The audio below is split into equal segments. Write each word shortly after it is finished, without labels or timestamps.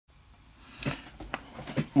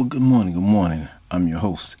Well, good morning, good morning. I'm your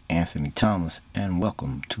host, Anthony Thomas, and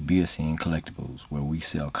welcome to BSN Collectibles, where we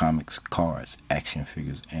sell comics, cards, action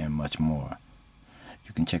figures, and much more.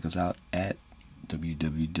 You can check us out at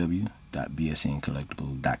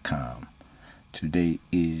www.bsncollectibles.com. Today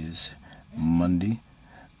is Monday,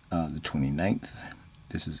 the 29th.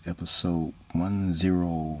 This is episode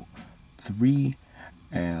 103,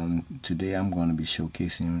 and today I'm going to be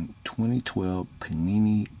showcasing 2012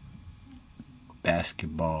 Panini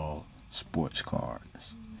basketball sports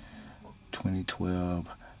cards. 2012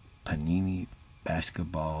 Panini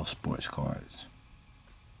basketball sports cards.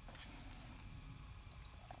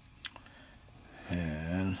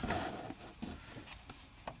 And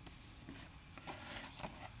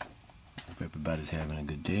hope everybody's having a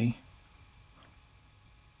good day,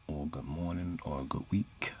 or good morning, or a good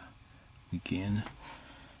weekend.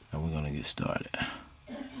 And we're gonna get started.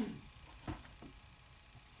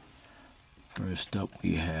 First up,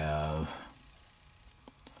 we have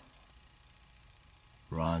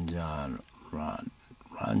Rajon Rondo.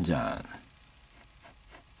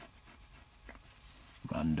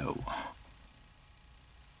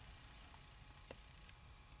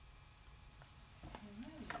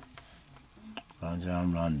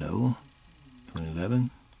 Rajon Rondo,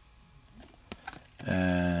 2011.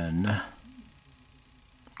 And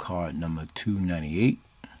card number 298.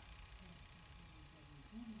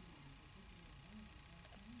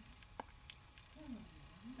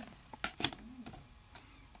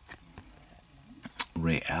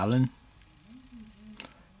 Ray Allen,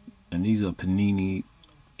 and these are Panini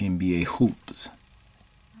NBA hoops.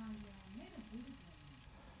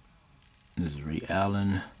 This is Ray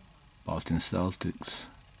Allen, Boston Celtics.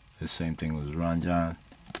 The same thing with Rajon.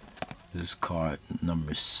 This is card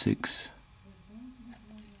number 6.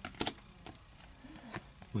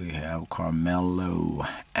 We have Carmelo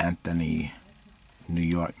Anthony, New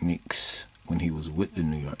York Knicks, when he was with the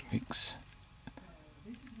New York Knicks.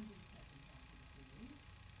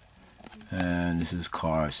 And this is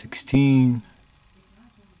card 16.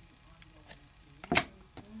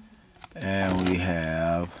 And we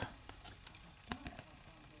have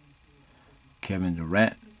Kevin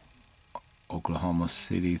Durant, Oklahoma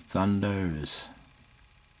City Thunders.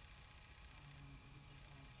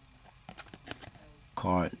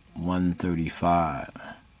 Card 135.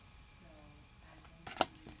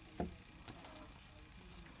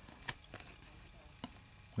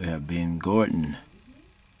 We have Ben Gordon,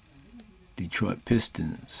 Detroit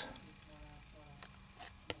Pistons.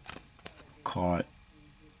 Card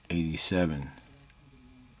 87.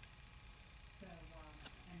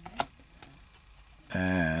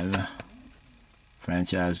 And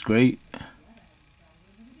franchise great,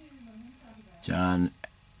 John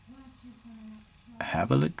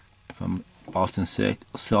Havlicek from Boston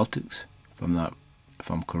Celtics, if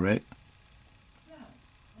I'm correct.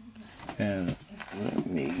 And let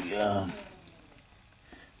me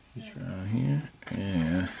reach around here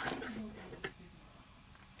and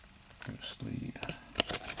sleeve.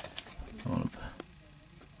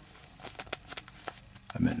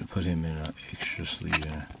 I meant to put him in an extra sleeve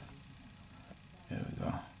there. There we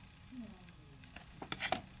go.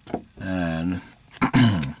 And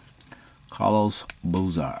Carlos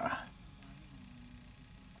Boozer,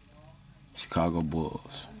 Chicago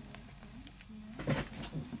Bulls.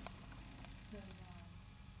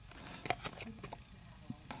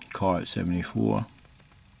 Card 74.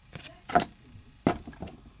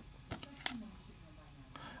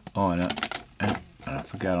 Oh, and I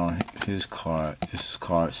forgot on his card. This is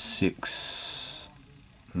card 6,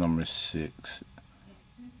 number 6.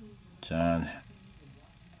 John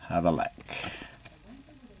Havlicek,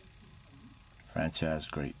 franchise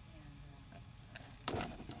great.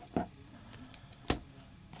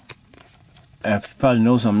 And if you probably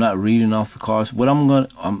notice, I'm not reading off the cards. What I'm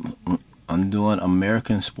doing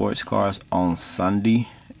American sports cards on Sunday,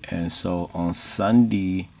 and so on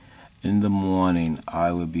Sunday in the morning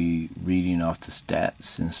I will be reading off the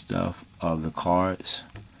stats and stuff of the cards.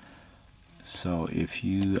 So if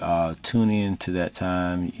you tune in to that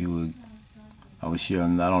time, I will share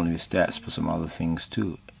not only the stats but some other things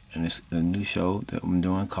too. And it's a new show that I'm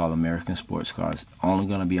doing called American Sports Cards, only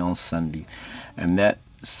going to be on Sunday, and that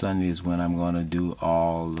Sunday is when I'm going to do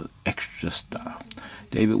all the extra stuff.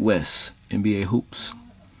 David West, NBA hoops,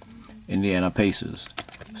 Indiana Pacers.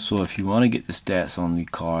 So if you want to get the stats on the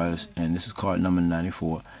cards, and this is card number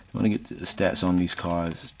 94, if you want to get the stats on these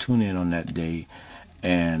cards, tune in on that day,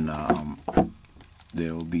 and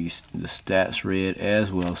there will be the stats read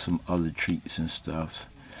as well as some other treats and stuff.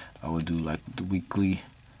 I will do like the weekly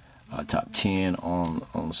top 10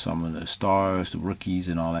 on some of the stars, the rookies,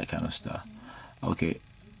 and all that kind of stuff. Okay,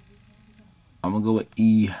 I'm gonna go with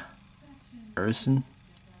E. Erson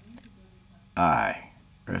I.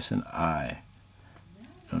 Erson I.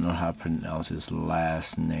 Don't know how to pronounce his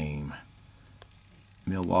last name.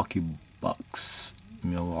 Milwaukee Bucks.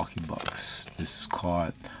 Milwaukee Bucks. This is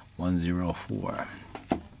card 104.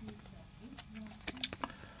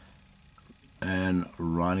 And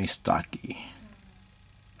Ronnie Stuckey.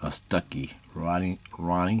 Ronnie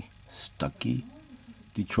Stuckey.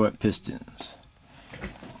 Detroit Pistons.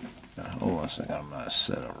 Hold on a second, I'm not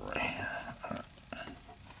set up right.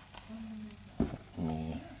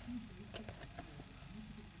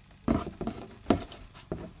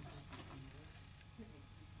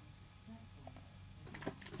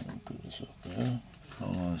 Put this up there.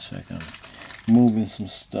 Hold on a second. I'm moving some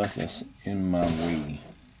stuff that's in my way.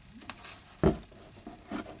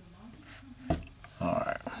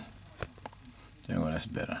 Alright. There we go, that's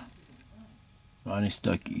better. Ronnie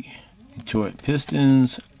Stuckey. Detroit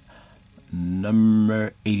Pistons,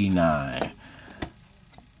 number 89.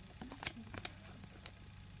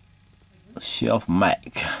 Shelf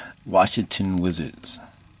Mack, Washington Wizards.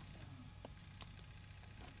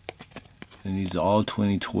 And these are all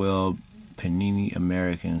 2012 Panini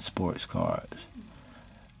American Sports cards.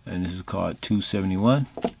 And this is card 271.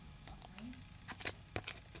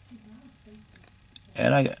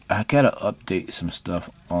 And I gotta update some stuff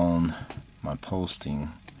on my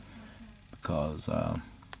posting because I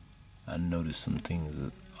noticed some things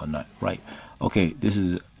that are not right. Okay, this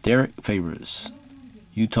is Derek Favors,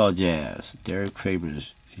 Utah Jazz. Derek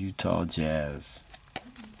Favors, Utah Jazz.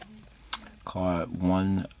 Card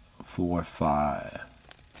 145.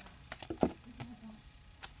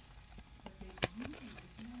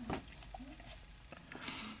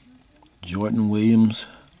 Jordan Williams,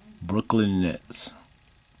 Brooklyn Nets.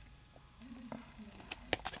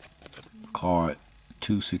 Card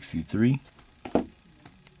 263.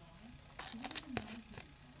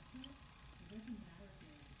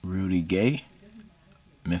 Rudy Gay,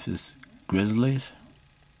 Memphis Grizzlies.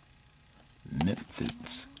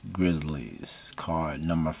 Memphis Grizzlies. Card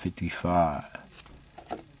number 55.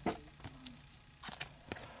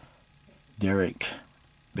 Derek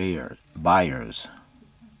Byers.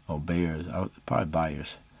 Oh, Bears. Probably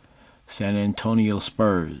Byers. San Antonio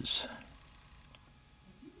Spurs.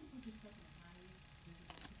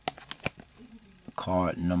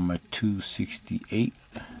 Card number 268.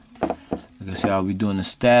 Like I said, I'll be doing the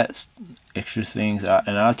stats, extra things,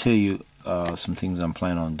 and I'll tell you some things I'm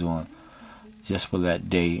planning on doing just for that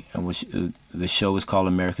day. And which the show is called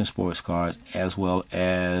American Sports Cards, as well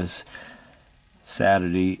as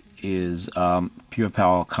Saturday is Pure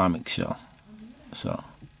Power Comic Show. So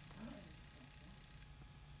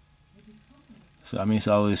I mean, it's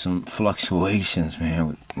always some fluctuations,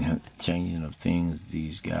 man, with changing of things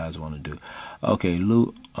these guys want to do. Okay,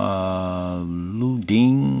 Louding,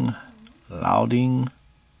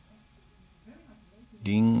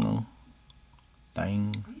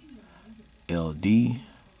 LD,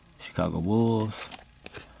 Chicago Bulls.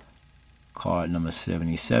 Card number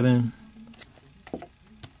 77.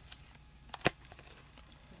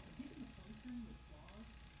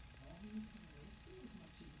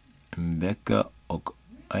 Becca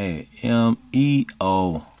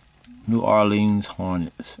MEO, New Orleans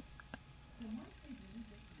Hornets.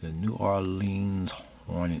 The New Orleans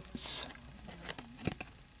Hornets,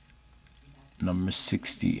 number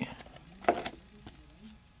 60.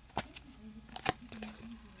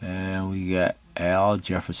 And we got Al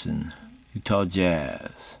Jefferson, Utah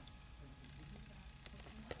Jazz.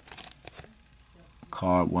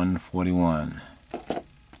 Card 141.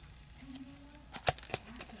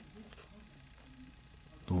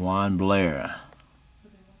 Juan Blair,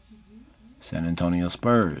 San Antonio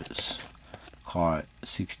Spurs. Card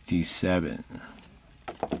 67.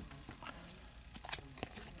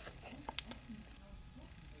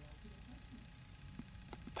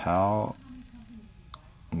 Paul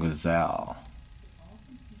Gasol.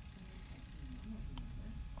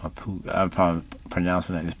 I'm probably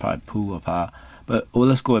pronouncing that. It's probably Poo or Pa. But well,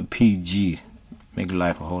 let's go with PG. Make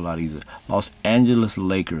life a whole lot easier. Los Angeles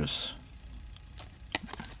Lakers.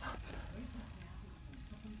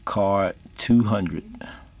 Card 200.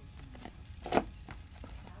 And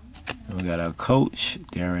we got our coach,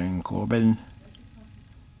 Darren Corbin.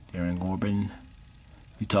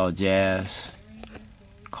 Utah Jazz.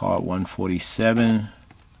 Card 147.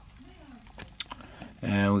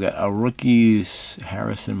 And we got our rookies,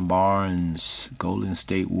 Harrison Barnes, Golden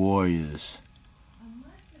State Warriors.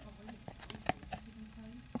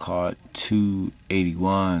 Card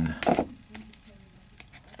 281.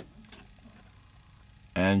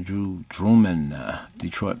 Andrew Drummond,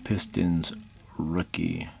 Detroit Pistons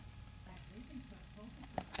rookie.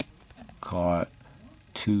 card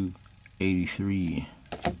 283.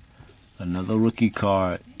 Another rookie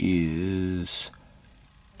card is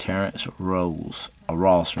Terrence Ross,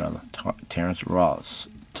 Terrence Ross,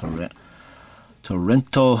 Toronto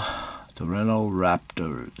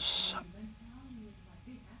Raptors.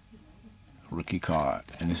 Rookie card,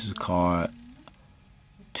 and this is card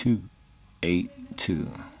 282.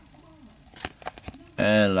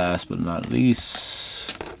 And last but not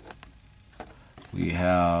least, we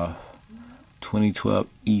have 2012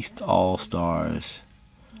 East All-Stars.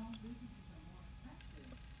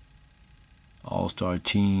 All-Star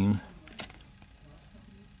team.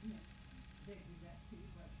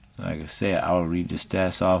 Like I said, I'll read the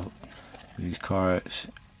stats off these cards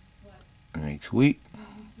next week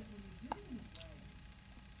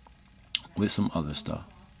with some other stuff.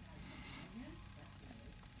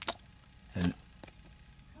 And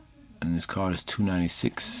this card is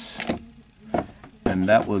 296. And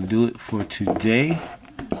that will do it for today.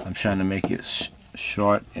 I'm trying to make it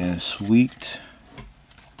short and sweet.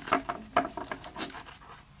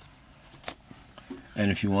 And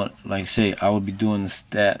if you want, like I say, I will be doing the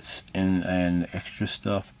stats and extra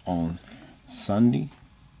stuff on Sunday.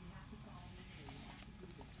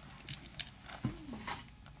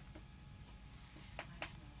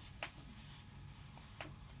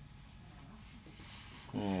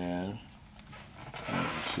 And hold on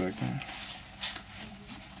a second.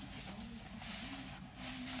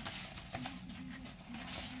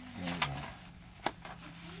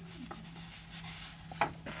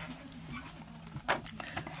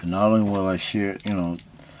 And not only will I share, the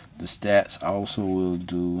stats, I also will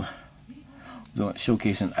do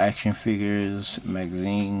showcasing action figures,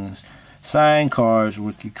 magazines, signed cards,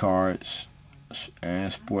 rookie cards,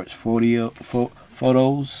 and sports photos,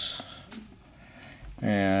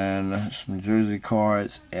 and some jersey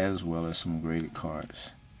cards, as well as some graded cards.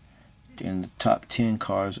 And the top 10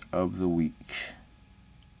 cards of the week.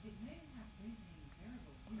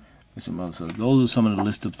 With some other stuff. Those are some of the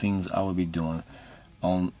list of things I will be doing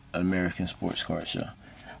on American Sports Card Show.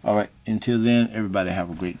 Alright, until then, everybody have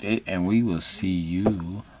a great day, and we will see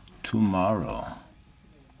you tomorrow.